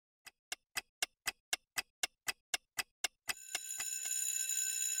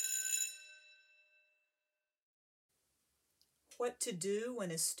What to do when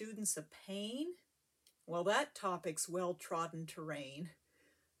a student's a pain? Well, that topic's well-trodden terrain.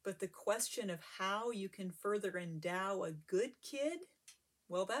 But the question of how you can further endow a good kid,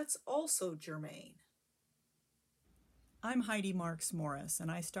 well, that's also germane. I'm Heidi Marks Morris,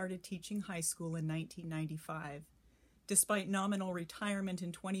 and I started teaching high school in 1995. Despite nominal retirement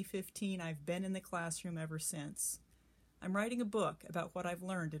in 2015, I've been in the classroom ever since. I'm writing a book about what I've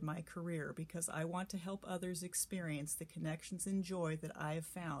learned in my career because I want to help others experience the connections and joy that I have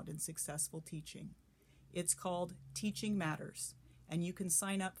found in successful teaching. It's called Teaching Matters, and you can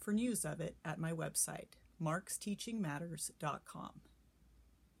sign up for news of it at my website, marksteachingmatters.com.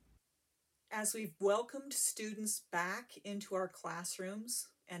 As we've welcomed students back into our classrooms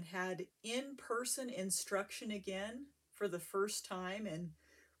and had in-person instruction again for the first time in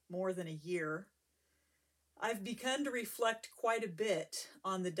more than a year, I've begun to reflect quite a bit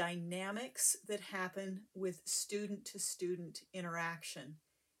on the dynamics that happen with student-to-student interaction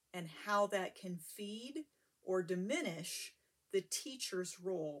and how that can feed or diminish the teacher's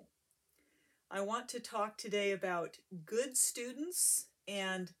role. I want to talk today about good students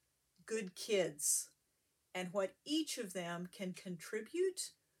and good kids and what each of them can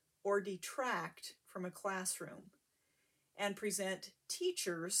contribute or detract from a classroom, and present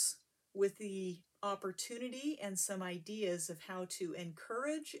teachers with the opportunity and some ideas of how to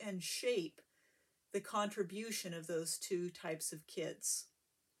encourage and shape the contribution of those two types of kids.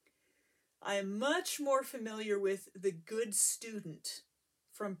 I am much more familiar with the good student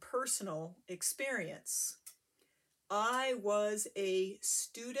from personal experience. I was a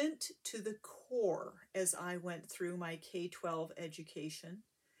student to the core as I went through my K-12 education.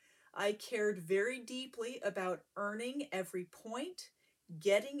 I cared very deeply about earning every point,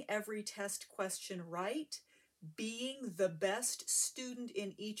 getting every test question right, being the best student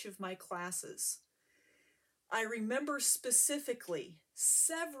in each of my classes. I remember specifically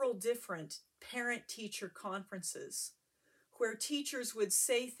several different parent-teacher conferences where teachers would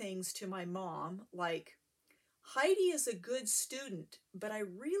say things to my mom like, "Heidi is a good student, but I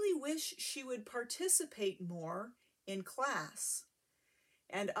really wish she would participate more in class."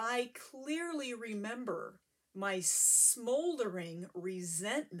 And I clearly remember my smoldering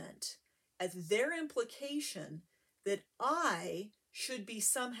resentment at their implication that I should be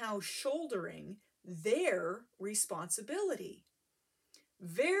somehow shouldering their responsibility.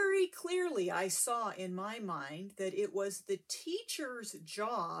 Very clearly, I saw in my mind that it was the teacher's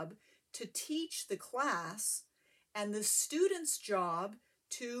job to teach the class and the student's job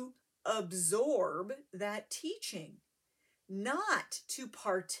to absorb that teaching, not to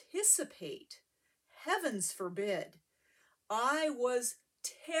participate. Heavens forbid. I was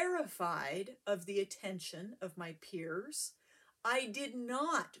terrified of the attention of my peers. I did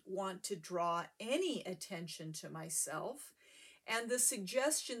not want to draw any attention to myself, and the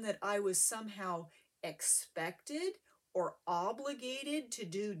suggestion that I was somehow expected or obligated to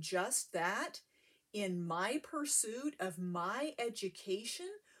do just that in my pursuit of my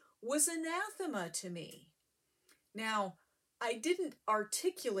education was anathema to me. Now, I didn't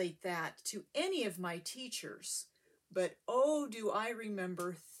articulate that to any of my teachers, but oh, do I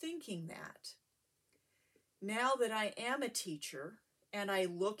remember thinking that. Now that I am a teacher and I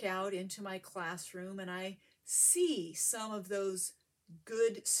look out into my classroom and I see some of those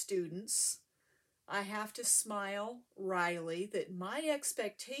good students, I have to smile wryly that my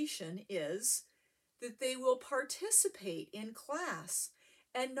expectation is that they will participate in class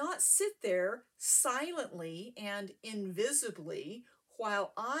and not sit there silently and invisibly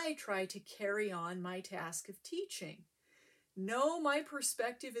while I try to carry on my task of teaching. No, my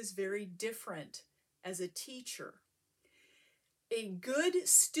perspective is very different as a teacher. A good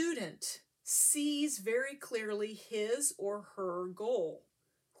student sees very clearly his or her goal,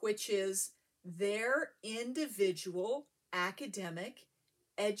 which is their individual academic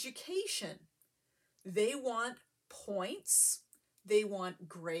education. They want points, they want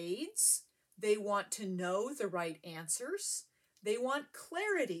grades, they want to know the right answers, they want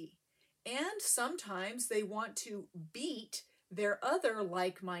clarity, and sometimes they want to beat their other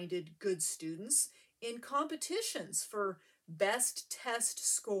like-minded good students in competitions for best test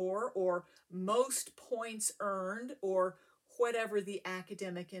score or most points earned or whatever the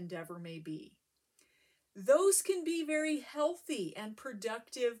academic endeavor may be. Those can be very healthy and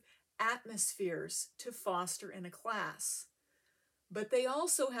productive atmospheres to foster in a class. But they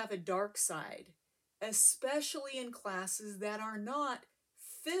also have a dark side, especially in classes that are not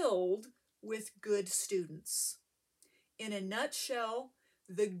filled with good students. In a nutshell,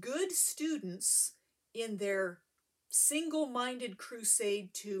 the good students in their single-minded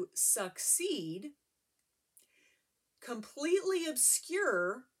crusade to succeed completely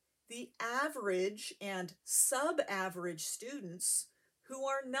obscure the average and sub-average students who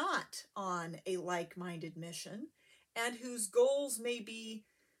are not on a like-minded mission and whose goals may be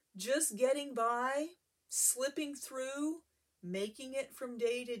just getting by, slipping through, making it from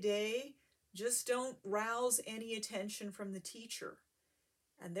day to day, just don't rouse any attention from the teacher.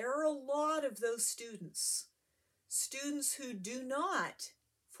 And there are a lot of those students. Students who do not,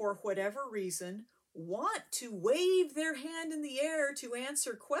 for whatever reason, want to wave their hand in the air to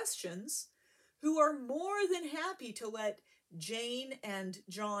answer questions, who are more than happy to let Jane and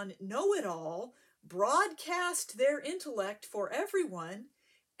John know-it-all broadcast their intellect for everyone,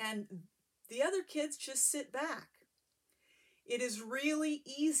 and the other kids just sit back. It is really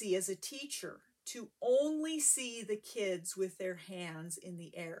easy as a teacher to only see the kids with their hands in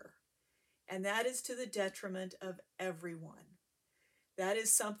the air, and that is to the detriment of everyone. That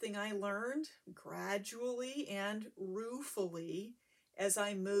is something I learned gradually and ruefully as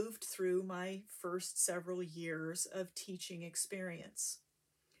I moved through my first several years of teaching experience.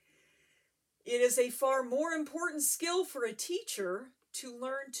 It is a far more important skill for a teacher to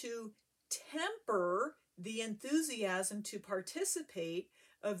learn to temper the enthusiasm to participate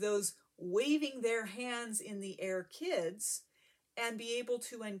of those waving their hands in the air kids and be able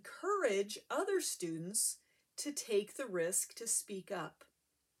to encourage other students to take the risk to speak up.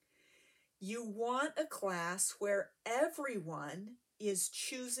 You want a class where everyone is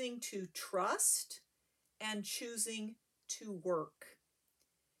choosing to trust and choosing to work.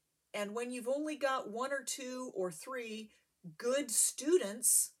 And when you've only got one or two or three good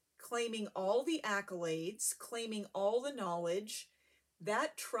students claiming all the accolades, claiming all the knowledge,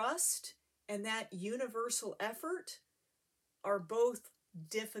 that trust and that universal effort are both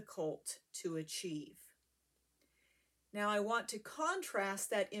difficult to achieve. Now, I want to contrast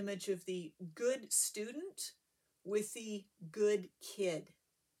that image of the good student with the good kid.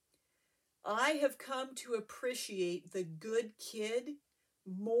 I have come to appreciate the good kid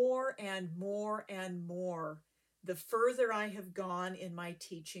more and more and more the further I have gone in my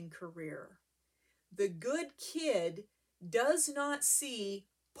teaching career. The good kid does not see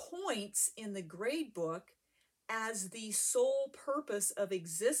points in the grade book as the sole purpose of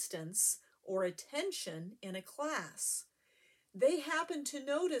existence or attention in a class. They happen to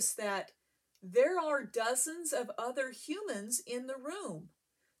notice that there are dozens of other humans in the room,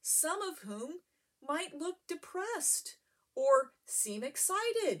 some of whom might look depressed or seem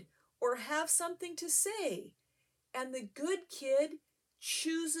excited or have something to say. And the good kid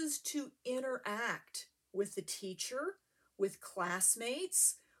chooses to interact with the teacher, with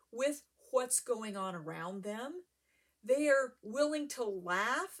classmates, with what's going on around them. They are willing to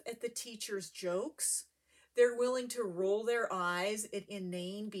laugh at the teacher's jokes. They're willing to roll their eyes at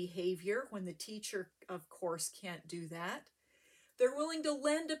inane behavior when the teacher, of course, can't do that. They're willing to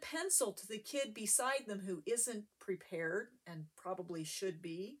lend a pencil to the kid beside them who isn't prepared and probably should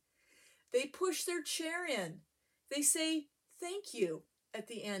be. They push their chair in. They say thank you at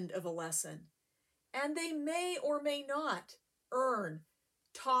the end of a lesson. And they may or may not earn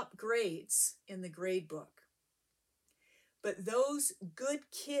top grades in the grade book. But those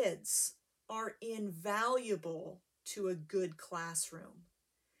good kids are invaluable to a good classroom.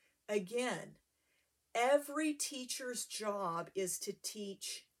 Again, every teacher's job is to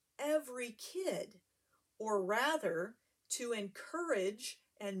teach every kid, or rather, to encourage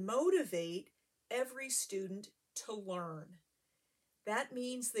and motivate every student to learn. That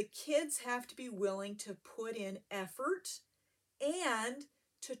means the kids have to be willing to put in effort and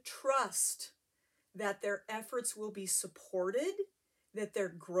to trust that their efforts will be supported, that their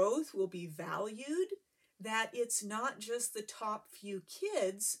growth will be valued, that it's not just the top few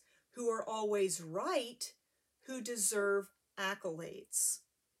kids who are always right who deserve accolades.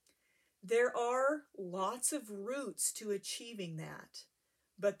 There are lots of routes to achieving that,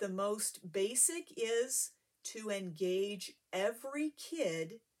 but the most basic is to engage every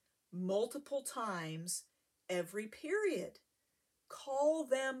kid multiple times every period. Call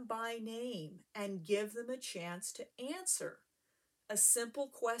them by name and give them a chance to answer. A simple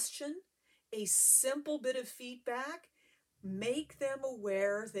question, a simple bit of feedback, make them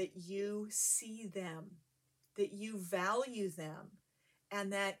aware that you see them, that you value them,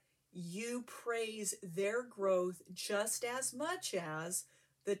 and that you praise their growth just as much as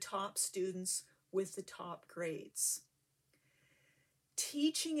the top students with the top grades.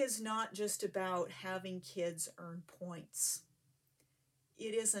 Teaching is not just about having kids earn points.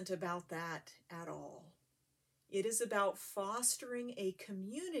 It isn't about that at all. It is about fostering a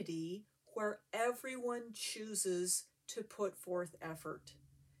community where everyone chooses to put forth effort.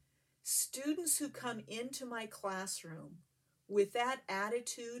 Students who come into my classroom with that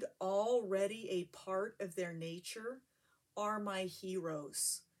attitude already a part of their nature are my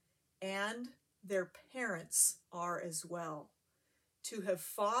heroes, and their parents are as well. To have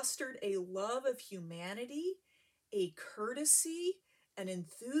fostered a love of humanity, a courtesy, an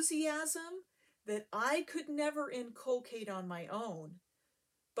enthusiasm that I could never inculcate on my own,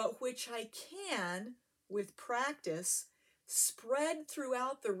 but which I can, with practice, spread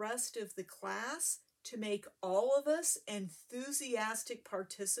throughout the rest of the class to make all of us enthusiastic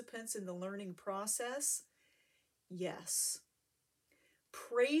participants in the learning process? Yes.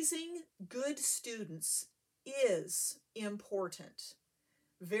 Praising good students is important.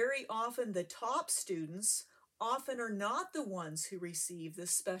 Very often the top students often are not the ones who receive the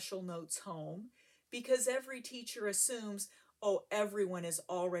special notes home, because every teacher assumes, oh, everyone is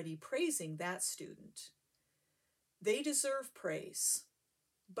already praising that student. They deserve praise,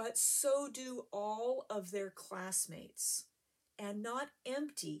 but so do all of their classmates, and not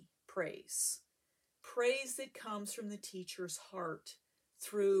empty praise. Praise that comes from the teacher's heart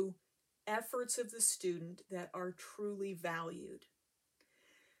through efforts of the student that are truly valued.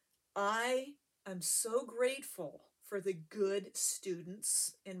 I am so grateful for the good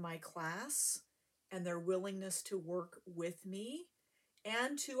students in my class and their willingness to work with me,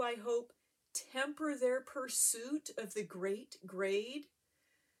 and to, I hope, temper their pursuit of the great grade.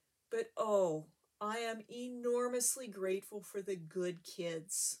 But oh, I am enormously grateful for the good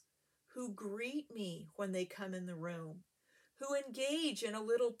kids who greet me when they come in the room, who engage in a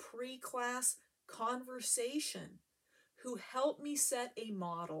little pre-class conversation, who help me set a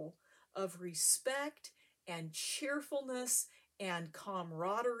model of respect and cheerfulness and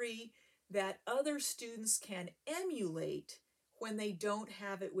camaraderie that other students can emulate when they don't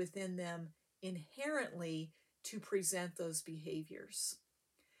have it within them inherently to present those behaviors.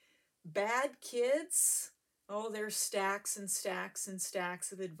 Bad kids, oh, there's stacks and stacks and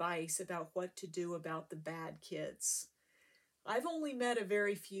stacks of advice about what to do about the bad kids. I've only met a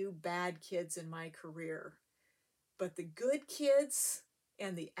very few bad kids in my career, but the good kids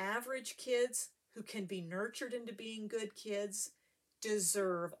and the average kids who can be nurtured into being good kids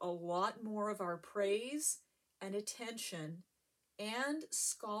deserve a lot more of our praise and attention and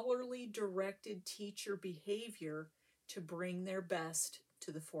scholarly directed teacher behavior to bring their best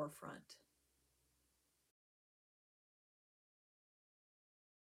to the forefront.